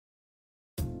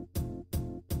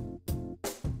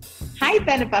Hi,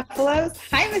 Bennett Buffaloes.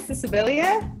 Hi, Mrs.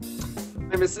 Sibilia.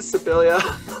 Hi, Mrs. Sibilia.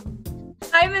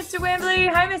 Hi, Mr. Wembley.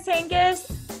 Hi, Miss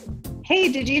Hankus. Hey,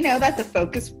 did you know that the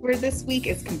focus word this week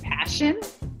is compassion?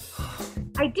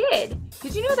 I did.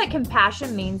 Did you know that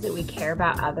compassion means that we care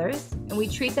about others and we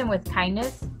treat them with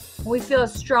kindness and we feel a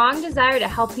strong desire to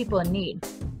help people in need?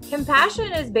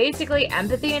 Compassion is basically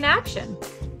empathy in action.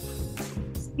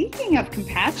 Speaking of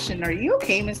compassion, are you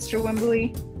okay, Mr.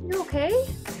 Wembley? You okay?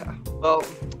 Yeah. Well,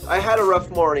 I had a rough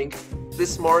morning.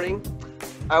 This morning,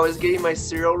 I was getting my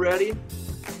cereal ready,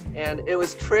 and it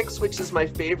was Trix, which is my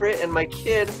favorite, and my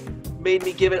kid made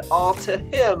me give it all to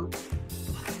him.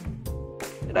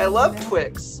 And I love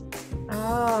Twix.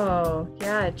 Oh,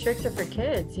 yeah, tricks are for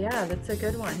kids. Yeah, that's a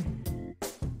good one.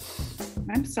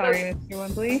 I'm sorry, Mr.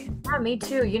 Wembley. Yeah, me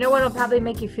too. You know what will probably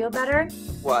make you feel better?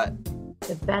 What?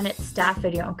 The Bennett staff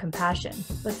video on compassion.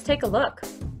 Let's take a look.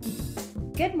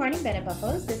 Good morning, Bennett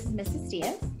Buffaloes. This is Mrs.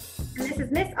 Diaz. And this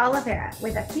is Miss Oliveira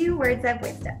with a few words of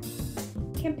wisdom.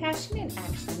 Compassion in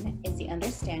action is the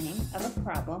understanding of a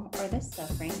problem or the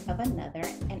suffering of another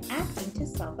and acting to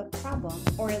solve the problem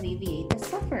or alleviate the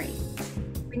suffering.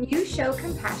 When you show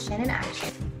compassion in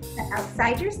action, step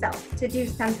outside yourself to do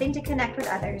something to connect with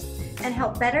others and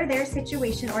help better their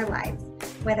situation or lives,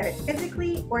 whether it's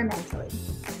physically or mentally.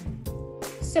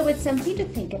 So it's something to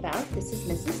think about. This is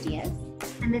Mrs. Diaz.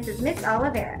 And this is Miss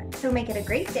Oliveira. So make it a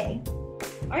great day.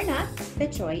 Or not, the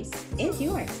choice is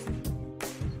yours.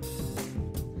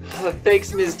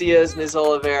 Thanks, Ms. Diaz, Ms.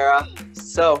 Oliveira.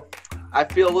 So, I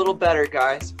feel a little better,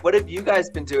 guys. What have you guys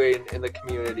been doing in the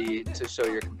community to show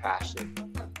your compassion?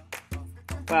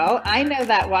 Well, I know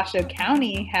that Washoe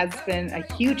County has been a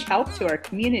huge help to our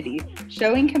community,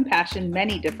 showing compassion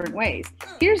many different ways.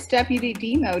 Here's Deputy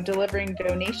Demo delivering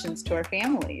donations to our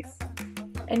families.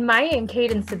 And Maya and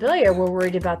Kate and Sibilia were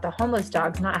worried about the homeless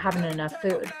dogs not having enough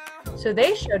food. So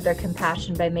they showed their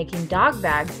compassion by making dog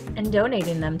bags and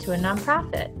donating them to a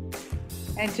nonprofit.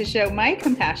 And to show my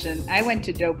compassion, I went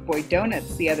to Dope Boy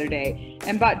Donuts the other day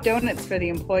and bought donuts for the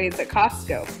employees at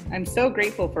Costco. I'm so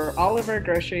grateful for all of our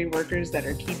grocery workers that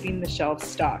are keeping the shelves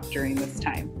stocked during this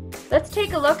time. Let's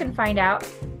take a look and find out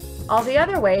all the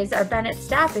other ways our Bennett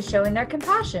staff is showing their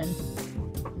compassion.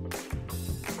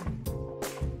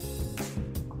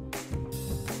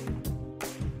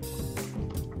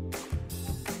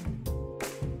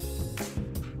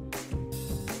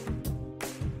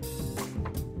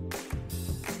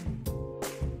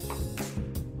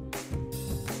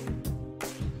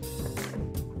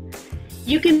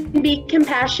 You can be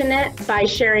compassionate by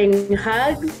sharing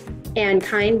hugs and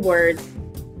kind words.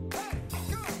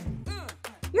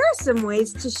 Here are some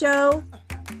ways to show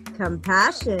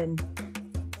compassion.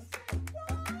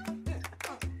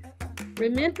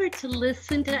 Remember to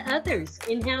listen to others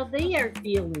and how they are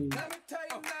feeling.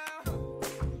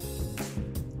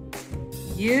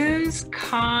 Use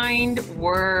kind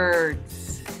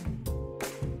words.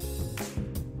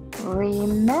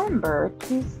 Remember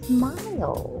to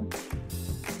smile.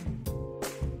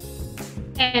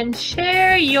 And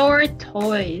share your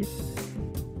toys.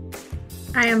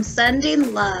 I am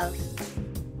sending love.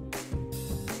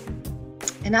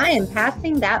 And I am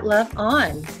passing that love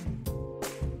on.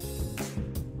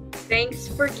 Thanks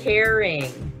for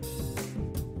caring.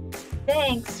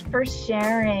 Thanks for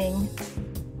sharing.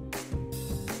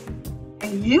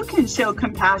 And you can show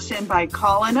compassion by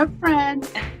calling a friend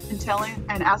and telling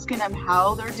and asking them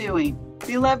how they're doing.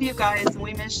 We love you guys and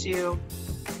we miss you.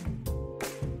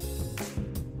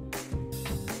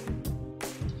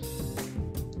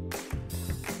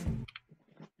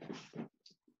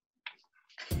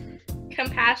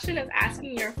 Compassion is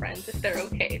asking your friends if they're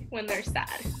okay when they're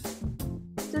sad.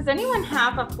 Does anyone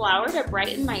have a flower to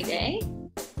brighten my day?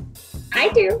 I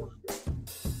do.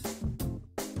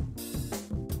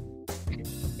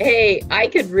 Hey, I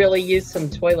could really use some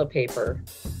toilet paper.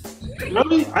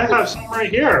 Really? I have some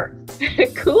right here.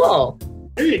 Cool.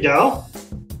 Here you go.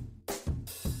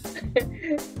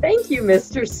 Thank you,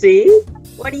 Mr. C.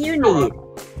 What do you need?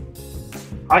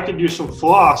 I could use some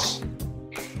floss.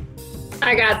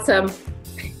 I got some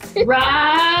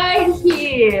right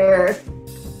here.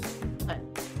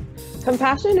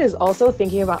 Compassion is also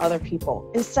thinking about other people.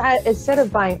 Instead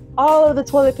of buying all of the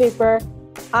toilet paper,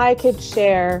 I could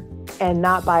share and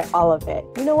not buy all of it.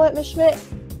 You know what, Ms. Schmidt?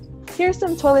 Here's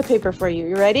some toilet paper for you.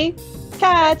 You ready?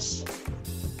 Catch!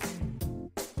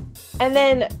 And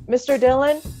then, Mr.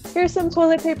 Dillon, here's some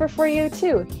toilet paper for you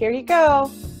too. Here you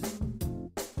go.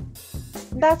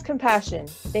 That's compassion,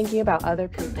 thinking about other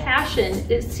people. Compassion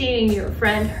is seeing your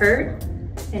friend hurt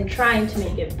and trying to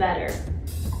make it better.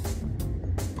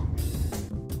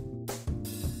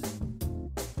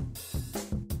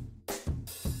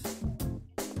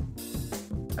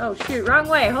 Oh shoot, wrong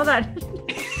way. Hold on.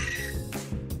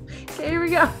 Okay, here we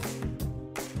go.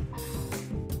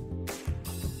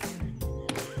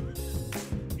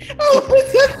 Oh,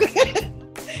 what's that?